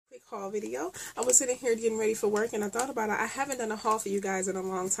haul video. I was sitting here getting ready for work and I thought about it. I haven't done a haul for you guys in a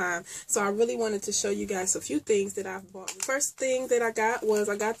long time, so I really wanted to show you guys a few things that I've bought. First thing that I got was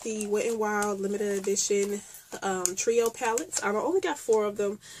I got the Wet n Wild limited edition trio palettes. I only got 4 of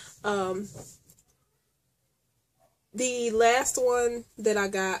them. The last one that I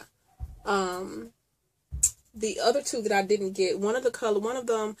got, the other 2 that I didn't get, one of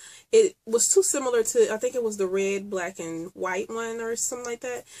them, it was too similar to, I think it was the red, black, and white one or something like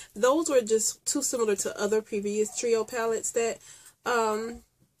that. Those were just too similar to other previous trio palettes that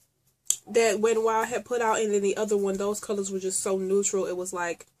that Wet n Wild had put out, and then the other one, those colors were just so neutral, it was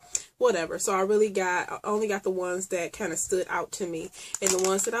like, whatever. So I only got the ones that kind of stood out to me, and the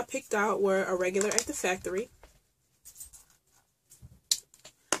ones that I picked out were a regular at the factory.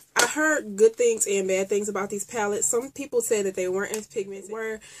 I heard good things and bad things about these palettes. Some people said that they weren't as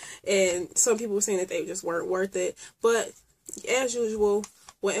pigmented, and some people were saying that they just weren't worth it. But as usual,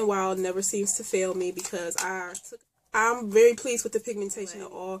 Wet n Wild never seems to fail me because I'm very pleased with the pigmentation at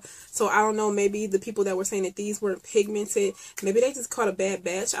all. So I don't know, maybe the people that were saying that these weren't pigmented, maybe they just caught a bad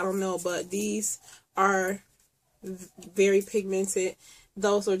batch. I don't know, but these are very pigmented.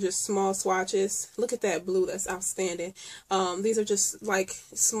 Those are just small swatches. Look at that blue, that's outstanding. These are just like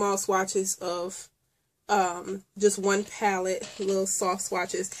small swatches of just one palette, little soft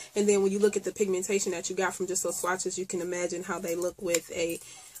swatches. And then when you look at the pigmentation that you got from just those swatches, you can imagine how they look with a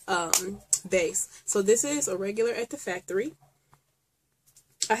base. So this is a regular at the factory.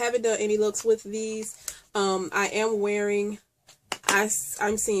 I haven't done any looks with these. I am wearing, I'm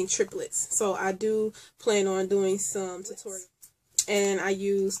seeing triplets, so I do plan on doing some tutorials. And I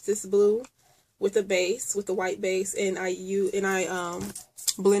use this blue with a base, with the white base, and I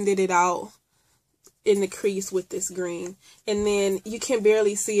blended it out in the crease with this green. And then you can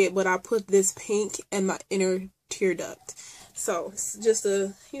barely see it, but I put this pink in my inner tear duct. So it's just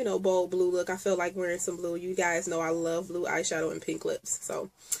a, you know, bold blue look. I feel like wearing some blue. You guys know I love blue eyeshadow and pink lips.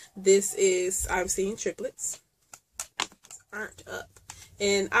 So this is, I'm seeing triplets. Aren't up.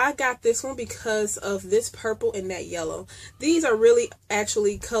 And I got this one because of this purple and that yellow. These are really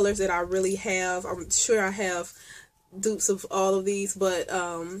actually colors that I really have. I'm sure I have dupes of all of these, but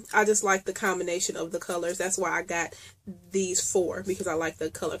I just like the combination of the colors. That's why I got these 4, because I like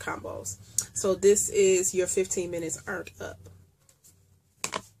the color combos. So this is your 15 minutes aren't up.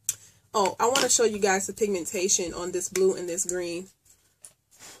 Oh, I want to show you guys the pigmentation on this blue and this green.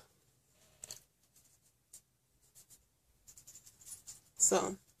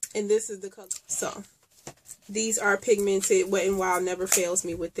 So, and this is the color. So, these are pigmented. Wet n Wild never fails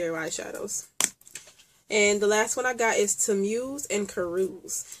me with their eyeshadows. And the last one I got is To Muse and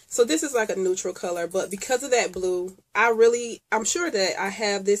Carouse. So this is like a neutral color, but because of that blue, I'm sure that I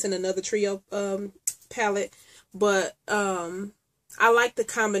have this in another trio palette, but I like the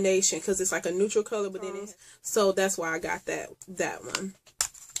combination because it's like a neutral color, but then it's, so that's why I got that one.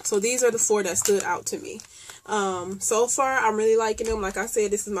 So these are the 4 that stood out to me. So far I'm really liking them. Like I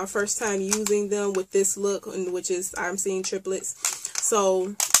said, this is my first time using them with this look, which is I'm seeing triplets.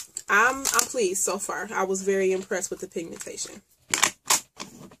 So I'm pleased so far. I was very impressed with the pigmentation.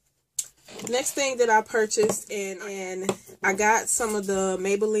 Next thing that I purchased, and I got some of the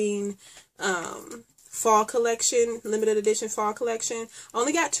Maybelline fall collection, limited edition fall collection. I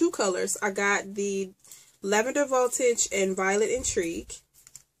only got 2 colors. I got the Lavender Voltage and Violet Intrigue.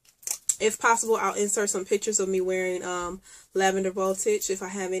 If possible, I'll insert some pictures of me wearing Lavender Voltage if I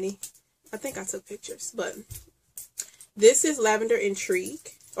have any. I think I took pictures, but this is Lavender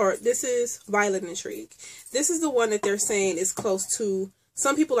Intrigue, or this is Violet Intrigue. This is the one that they're saying is close to,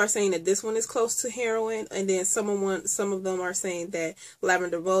 some people are saying that this one is close to Heroin, and then some of them are saying that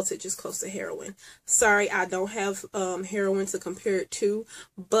Lavender Voltage is close to Heroin. Sorry, I don't have Heroin to compare it to,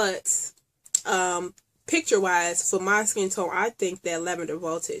 but picture-wise, for my skin tone, I think that Lavender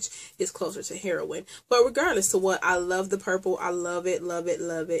Voltage is closer to Heroin. But regardless of what, I love the purple. I love it, love it,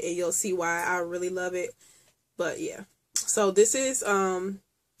 love it. And you'll see why I really love it. But yeah. So this is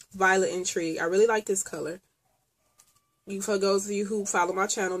Violet Intrigue. I really like this color. For those of you who follow my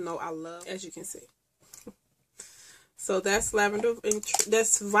channel know I love, as you can see. So that's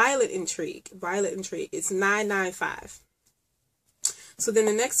that's Violet Intrigue. Violet Intrigue. It's $9.95. So then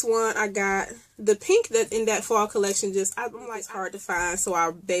the next one, I got the pink that in that fall collection. Just, I'm like, hard to find, so I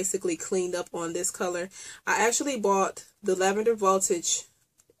basically cleaned up on this color. I actually bought the Lavender Voltage.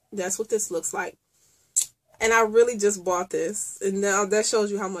 That's what this looks like. And I really just bought this, and now that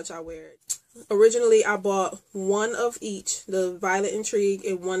shows you how much I wear it. Originally, I bought 1 of each, the Violet Intrigue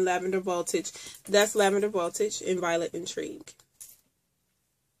and 1 Lavender Voltage. That's Lavender Voltage and Violet Intrigue.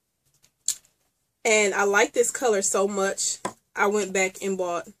 And I like this color so much, I went back and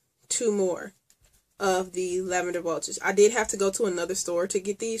bought 2 more of the Lavender Voltage. I did have to go to another store to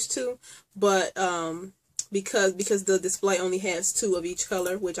get these 2, but because the display only has 2 of each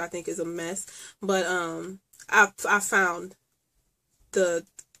color, which I think is a mess. But I found the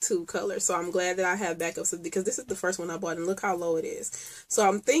 2 colors, so I'm glad that I have backups, because this is the first one I bought, and look how low it is. So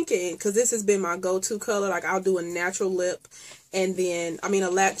I'm thinking, because this has been my go-to color, like I'll do a natural lip, and then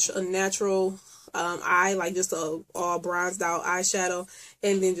a natural eye, like just a all bronzed out eyeshadow,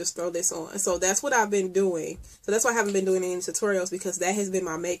 and then just throw this on. So that's what I've been doing. So that's why I haven't been doing any tutorials, because that has been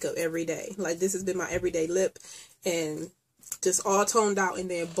my makeup every day. Like this has been my everyday lip, and just all toned out,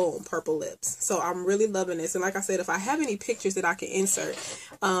 and then boom, purple lips. So I'm really loving this. And like I said, if I have any pictures that I can insert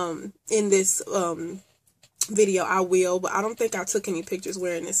in this video, I will, but I don't think I took any pictures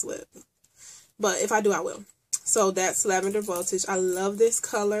wearing this lip, but if I do, I will. So that's Lavender Voltage. I love this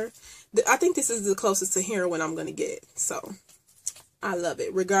color. I think this is the closest to heroin I'm gonna get, so I love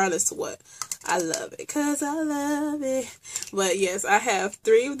it regardless of what. I love it because I love it. But yes, I have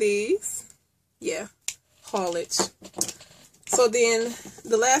 3 of these. Yeah, haulage. So then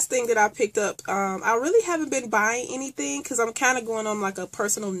the last thing that I picked up, I really haven't been buying anything, because I'm kind of going on like a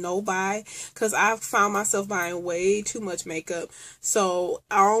personal no buy, because I've found myself buying way too much makeup. So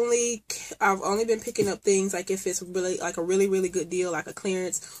I've only been picking up things like if it's really like a really good deal, like a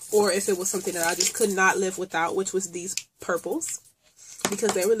clearance, or if it was something that I just could not live without, which was these purples,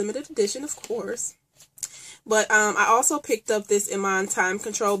 because they were limited edition, of course. But I also picked up this Iman Time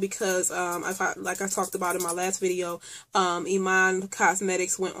Control, because like I talked about in my last video, Iman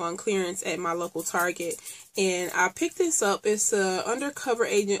Cosmetics went on clearance at my local Target, and I picked this up. It's a Undercover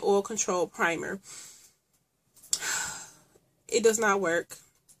Agent Oil Control Primer. It does not work,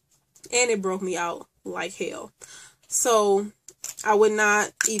 and it broke me out like hell. So I'm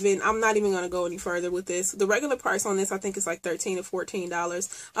not even going to go any further with this. The regular price on this, I think, is like $13 or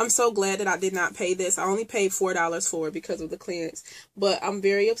 $14. I'm so glad that I did not pay this. I only paid $4 for it because of the clearance. But I'm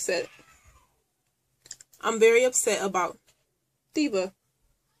very upset. I'm very upset about Diva.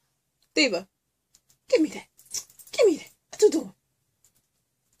 Diva, give me that. Give me that. What you doing?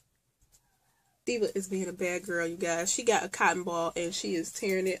 Diva is being a bad girl, you guys. She got a cotton ball and she is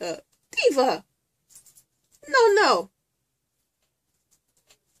tearing it up. Diva! No.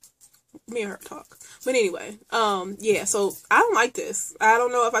 Me and her talk. But anyway, yeah, so I don't like this. I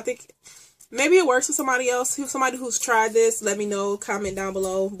don't know if I think maybe it works for somebody else. If somebody who's tried this, let me know, comment down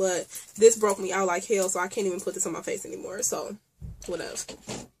below. But this broke me out like hell, so I can't even put this on my face anymore. So whatever.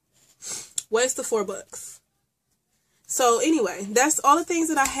 Waste the $4. So anyway, that's all the things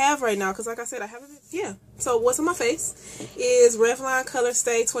that I have right now, because like I said, I haven't, yeah. So what's on my face is Revlon Color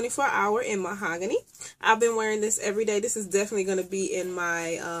Stay 24 Hour in Mahogany. I've been wearing this every day. This is definitely going to be in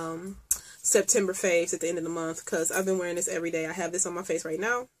my September faves at the end of the month, because I've been wearing this every day. I have this on my face right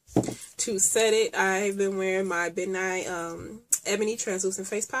now. To set it, I've been wearing my Midnight Ebony Translucent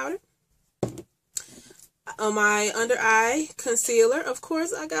Face Powder. On my under eye concealer, of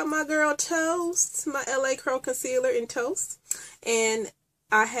course, I got my girl Toast, my LA Curl Concealer in Toast. And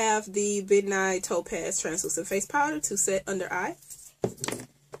I have the Midnight Topaz Translucent Face Powder to set under eye.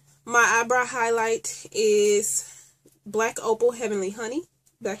 My eyebrow highlight is Black Opal Heavenly Honey.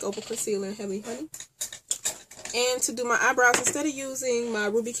 Black Opal Concealer and Heavenly Honey. And to do my eyebrows, instead of using my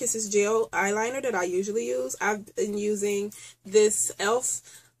Ruby Kisses gel eyeliner that I usually use, I've been using this e.l.f.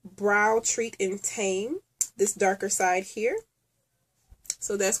 Brow Treat and Tame. This darker side here.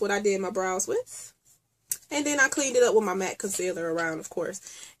 So that's what I did my brows with. And then I cleaned it up with my matte concealer around, of course.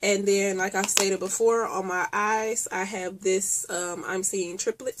 And then, like I stated before, on my eyes, I have this I'm Seeing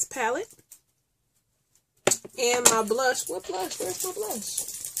Triplets palette. And my blush. What blush? Where's my blush?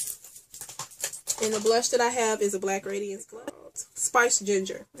 And the blush that I have is a Black Radiance blush. Spiced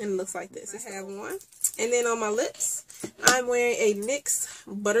Ginger. And it looks like this. I have one. And then on my lips, I'm wearing a NYX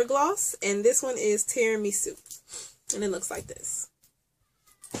Butter Gloss. And this one is Tiramisu. And it looks like this.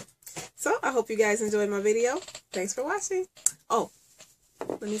 So, I hope you guys enjoyed my video. Thanks for watching. Oh,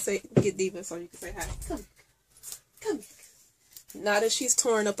 let me get Diva so you can say hi. Come. Come. Now that she's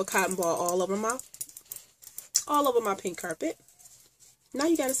torn up a cotton ball all over my pink carpet. Now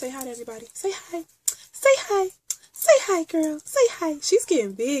you gotta say hi to everybody. Say hi. Say hi. Say hi, girl. Say hi. She's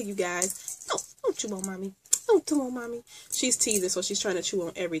getting big, you guys. No, don't chew on mommy. Don't chew on mommy. She's teething, so she's trying to chew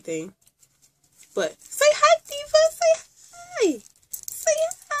on everything. But say hi, Diva. Say hi. Say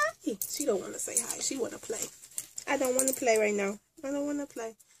hi. She don't want to say hi. She want to play. I don't want to play right now. I don't want to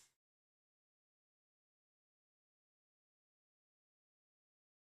play.